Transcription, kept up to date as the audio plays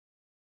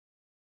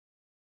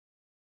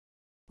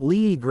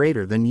LEE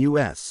greater than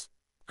U.S.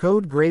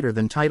 Code greater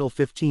than Title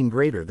 15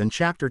 greater than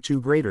Chapter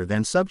 2 greater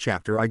than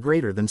Subchapter I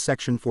greater than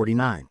Section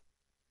 49.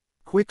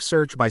 Quick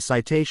search by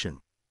citation.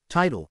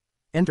 Title.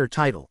 Enter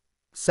title.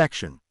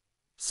 Section.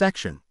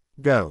 Section.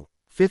 Go.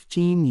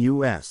 15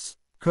 U.S.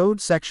 Code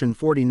Section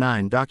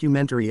 49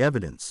 Documentary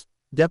Evidence.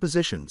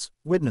 Depositions,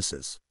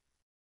 Witnesses.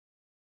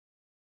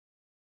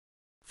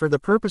 For the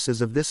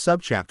purposes of this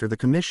subchapter, the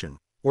Commission,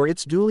 or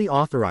its duly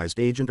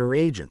authorized agent or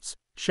agents,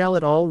 shall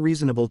at all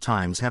reasonable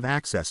times have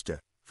access to,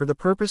 for the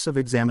purpose of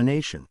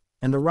examination,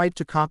 and the right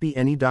to copy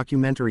any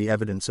documentary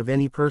evidence of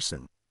any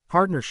person,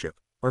 partnership,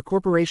 or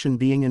corporation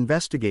being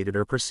investigated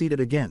or proceeded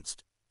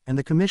against, and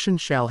the Commission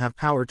shall have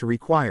power to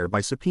require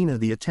by subpoena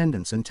the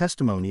attendance and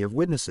testimony of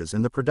witnesses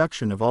and the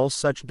production of all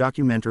such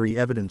documentary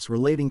evidence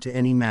relating to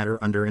any matter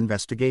under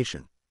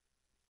investigation.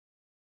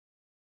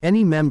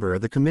 Any member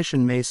of the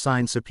Commission may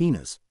sign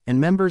subpoenas,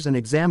 and members and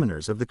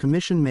examiners of the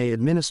Commission may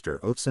administer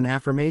oaths and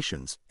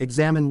affirmations,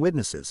 examine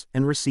witnesses,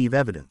 and receive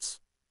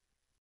evidence.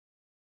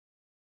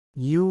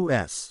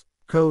 U.S.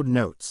 Code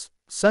notes,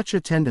 such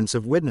attendance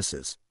of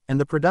witnesses,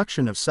 and the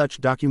production of such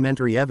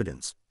documentary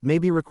evidence, may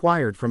be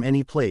required from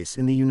any place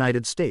in the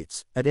United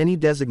States, at any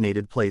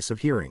designated place of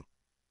hearing.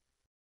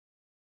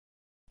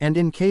 And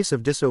in case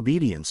of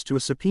disobedience to a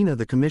subpoena,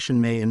 the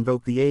Commission may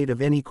invoke the aid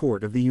of any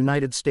court of the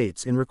United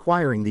States in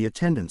requiring the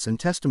attendance and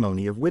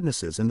testimony of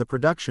witnesses and the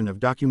production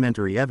of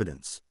documentary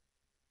evidence.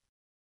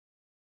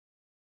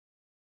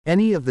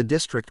 Any of the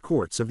district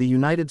courts of the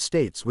United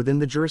States within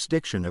the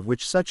jurisdiction of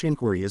which such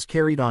inquiry is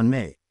carried on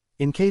may,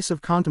 in case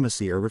of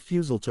contumacy or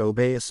refusal to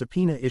obey a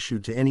subpoena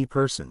issued to any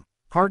person,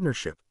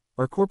 partnership,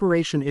 or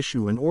corporation,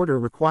 issue an order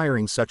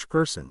requiring such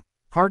person,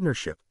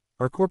 partnership,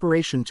 or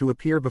corporation to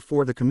appear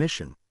before the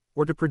Commission,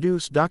 or to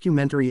produce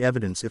documentary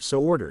evidence if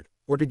so ordered,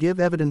 or to give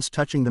evidence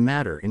touching the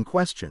matter in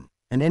question,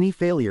 and any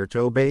failure to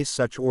obey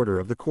such order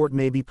of the court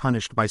may be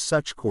punished by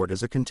such court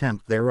as a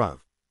contempt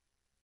thereof.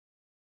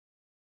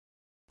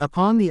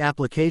 Upon the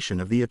application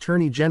of the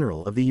Attorney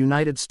General of the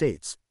United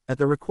States, at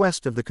the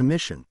request of the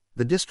Commission,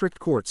 the district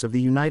courts of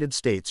the United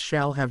States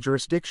shall have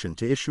jurisdiction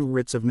to issue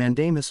writs of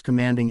mandamus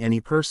commanding any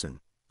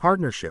person,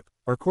 partnership,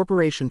 or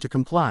corporation to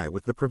comply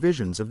with the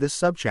provisions of this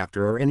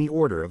subchapter or any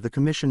order of the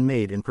Commission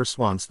made in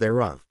pursuance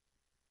thereof.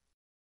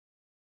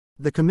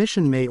 The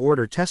Commission may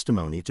order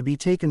testimony to be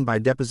taken by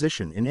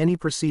deposition in any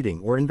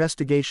proceeding or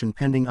investigation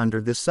pending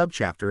under this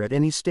subchapter at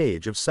any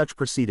stage of such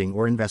proceeding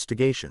or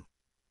investigation.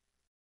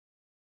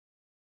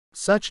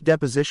 Such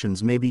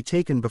depositions may be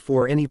taken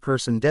before any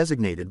person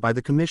designated by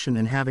the Commission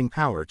and having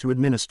power to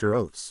administer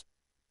oaths.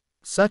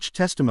 Such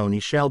testimony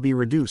shall be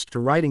reduced to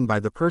writing by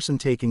the person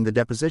taking the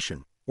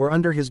deposition, or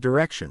under his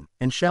direction,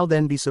 and shall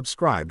then be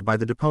subscribed by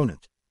the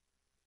deponent.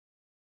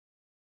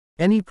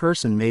 Any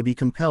person may be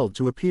compelled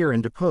to appear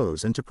and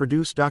depose and to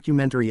produce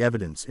documentary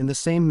evidence in the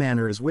same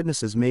manner as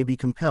witnesses may be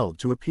compelled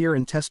to appear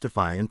and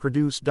testify and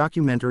produce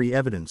documentary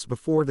evidence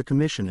before the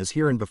Commission as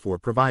hereinbefore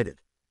provided.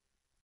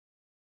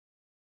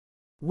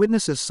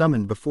 Witnesses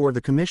summoned before the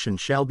Commission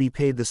shall be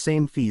paid the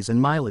same fees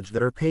and mileage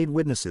that are paid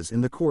witnesses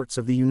in the courts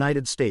of the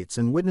United States,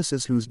 and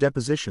witnesses whose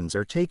depositions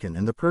are taken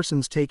and the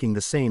persons taking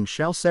the same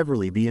shall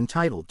severally be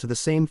entitled to the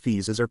same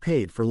fees as are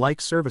paid for like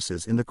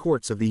services in the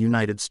courts of the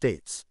United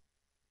States.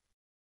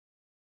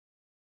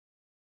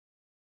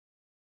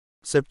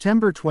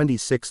 September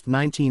 26,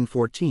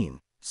 1914,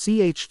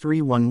 Ch.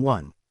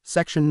 311,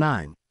 Section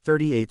 9,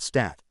 38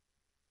 Stat.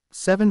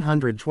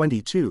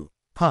 722,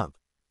 Pub.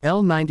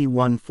 L.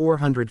 91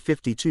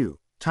 452,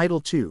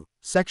 Title II,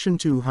 Section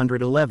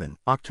 211,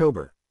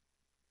 October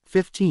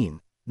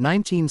 15,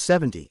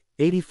 1970,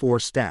 84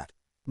 Stat.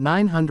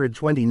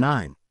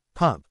 929,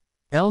 Pub.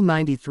 L.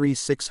 93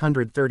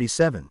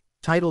 637,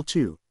 Title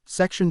II,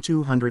 Section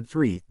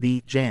 203,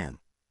 B. Jan.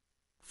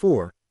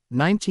 4,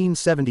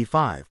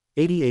 1975,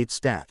 88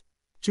 Stat.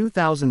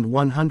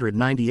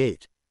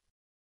 2198,